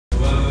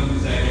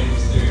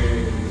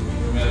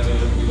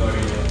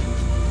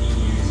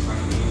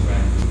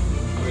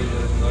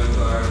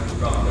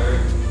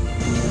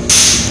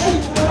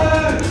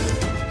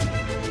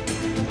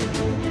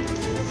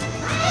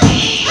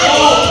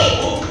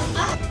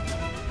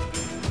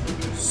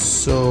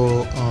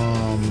So,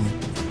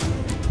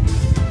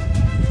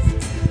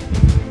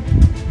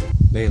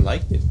 they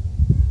liked it.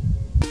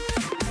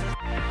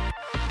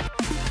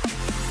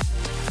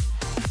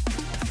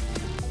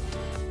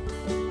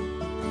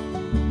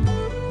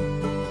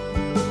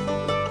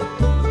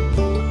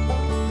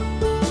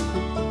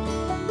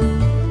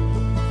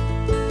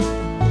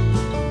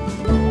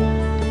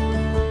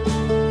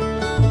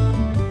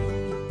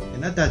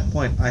 And at that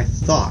point, I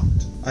thought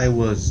I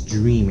was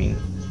dreaming.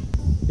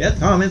 Yeah,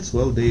 comments,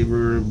 well, they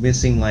were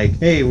missing like,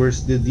 hey,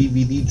 where's the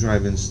DVD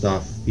drive and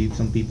stuff?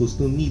 Some people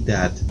still need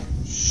that.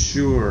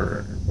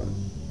 Sure, but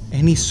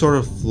any sort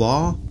of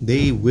flaw,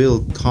 they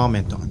will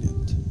comment on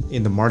it.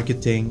 In the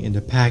marketing, in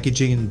the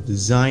packaging, in the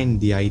design,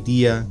 the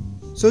idea.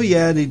 So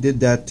yeah, they did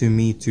that to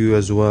me too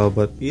as well,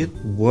 but it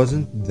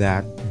wasn't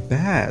that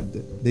bad.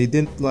 They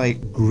didn't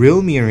like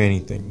grill me or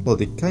anything. Well,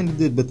 they kinda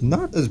did, but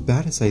not as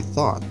bad as I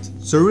thought.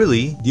 So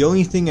really, the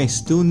only thing I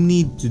still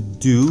need to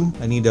do,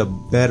 I need a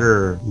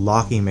better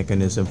locking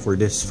mechanism for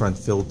this front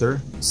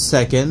filter.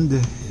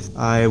 Second,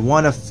 I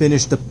want to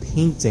finish the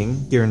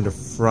painting here in the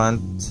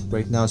front.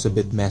 Right now it's a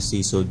bit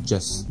messy, so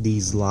just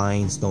these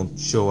lines don't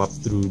show up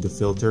through the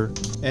filter.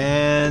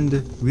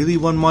 And really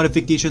one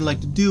modification I'd like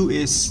to do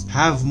is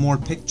have more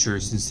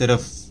pictures instead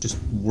of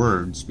just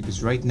words,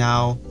 because right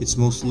now it's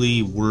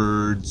mostly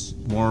words,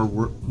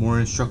 more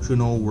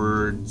instructional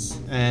words,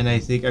 and I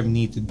think I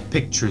need to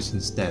pictures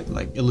instead,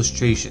 like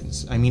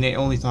illustrations. I mean, I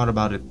only thought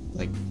about it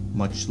like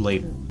much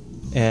later.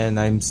 And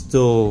I'm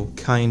still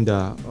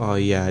kinda, oh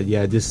yeah,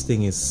 this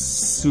thing is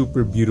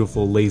super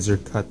beautiful laser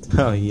cut.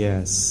 Oh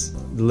yes,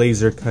 the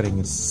laser cutting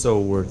is so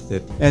worth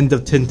it. And the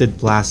tinted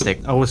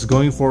plastic. I was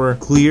going for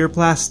clear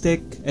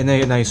plastic, and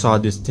then I saw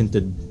this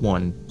tinted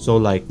one. So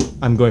like,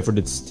 I'm going for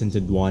this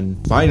tinted one.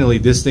 Finally,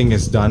 this thing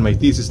is done. My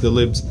thesis, the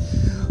libs,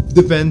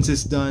 the vents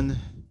is done.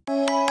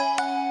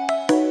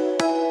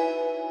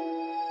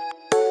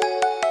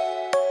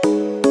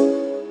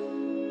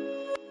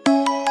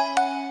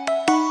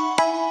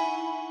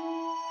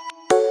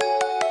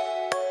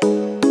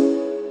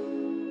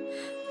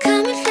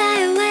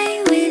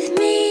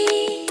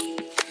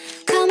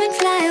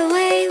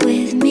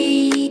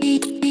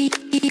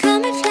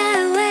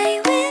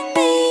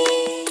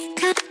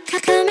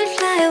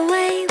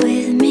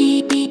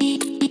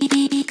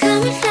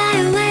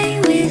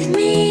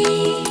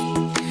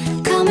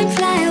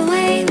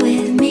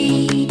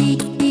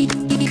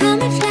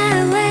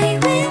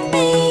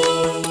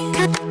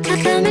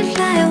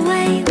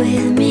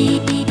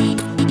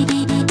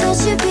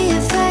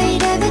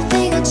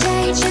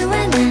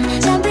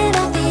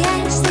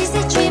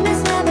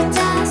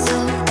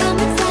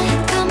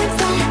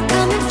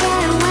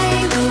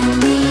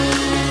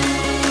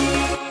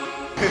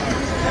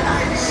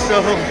 So,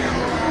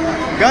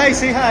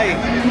 guys, say hi.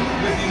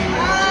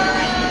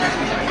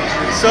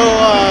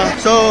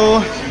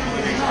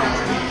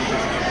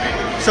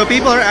 So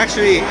people are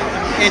actually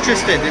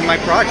interested in my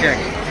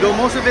project. Though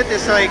most of it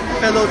is like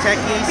fellow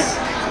techies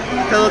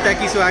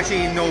who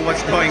actually know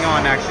what's going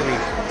on actually.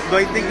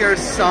 But I think there are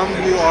some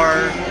who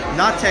are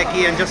not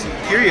techie and just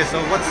curious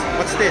of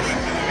what's this.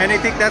 And I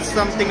think that's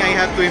something I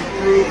have to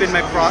improve in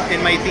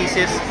my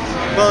thesis.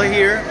 Well,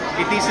 here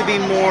it needs to be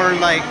more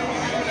like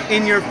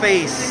in your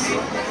face.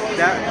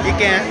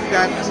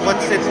 That's what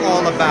it's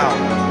all about.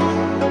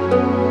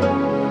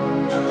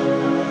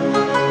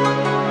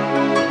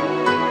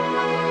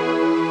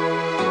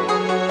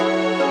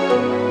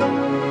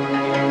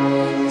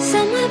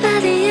 Somewhere by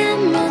the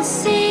emerald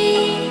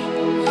sea,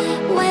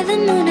 where the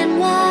moon and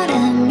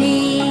water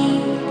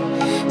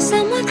meet,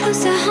 somewhere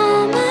close to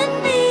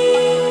harmony,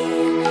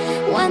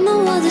 when the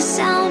world is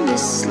sound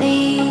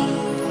asleep.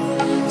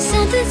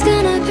 Something's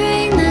gonna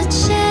bring the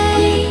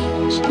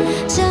change,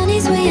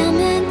 journeys we are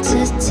meant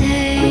to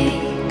take.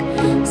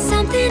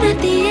 Something at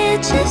the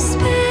edge of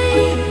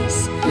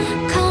space,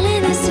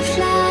 calling us to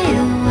fly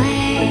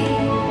away.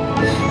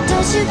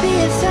 Don't you be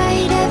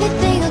afraid,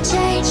 everything will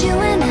change. You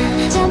and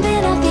I,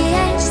 jumping off the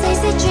edge. They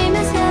say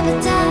dreamers never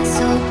die,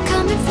 so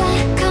come and fly,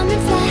 come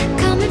and fly,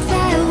 come and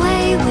fly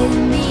away with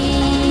me.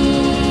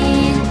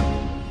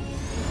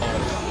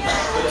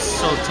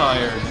 So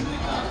tired.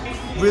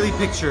 Really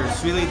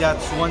pictures, really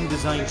that's one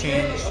design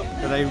change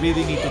that I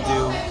really need to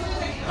do.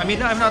 I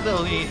mean, I'm not the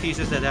only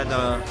thesis that had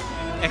the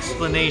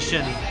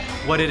explanation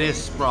what it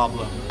is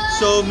problem.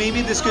 So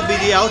maybe this could be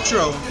the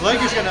outro.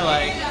 Like is gonna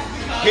like,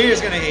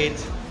 haters gonna hate.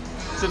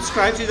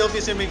 Subscribe so you don't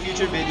miss my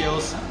future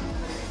videos.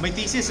 My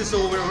thesis is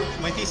over,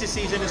 my thesis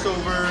season is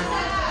over.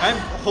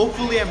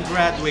 Hopefully I'm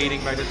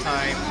graduating by the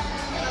time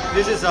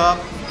this is up.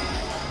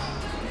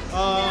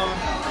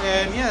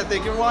 And yeah,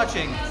 thank you for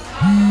watching.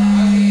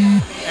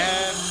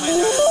 And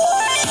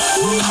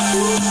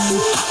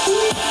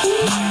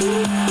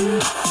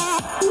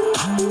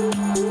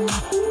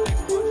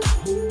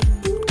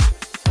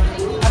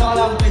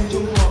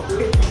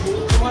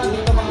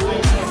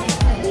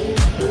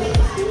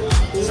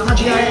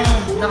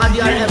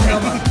Naka-DRM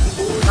naman.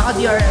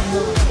 Naka-DRM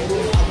naman.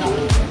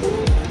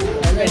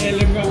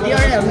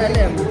 DRM,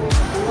 LM.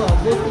 Oh,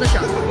 boot na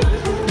siya.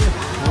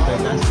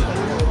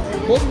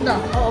 Bold na.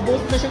 Oo,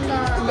 bold na siyang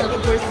na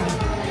first.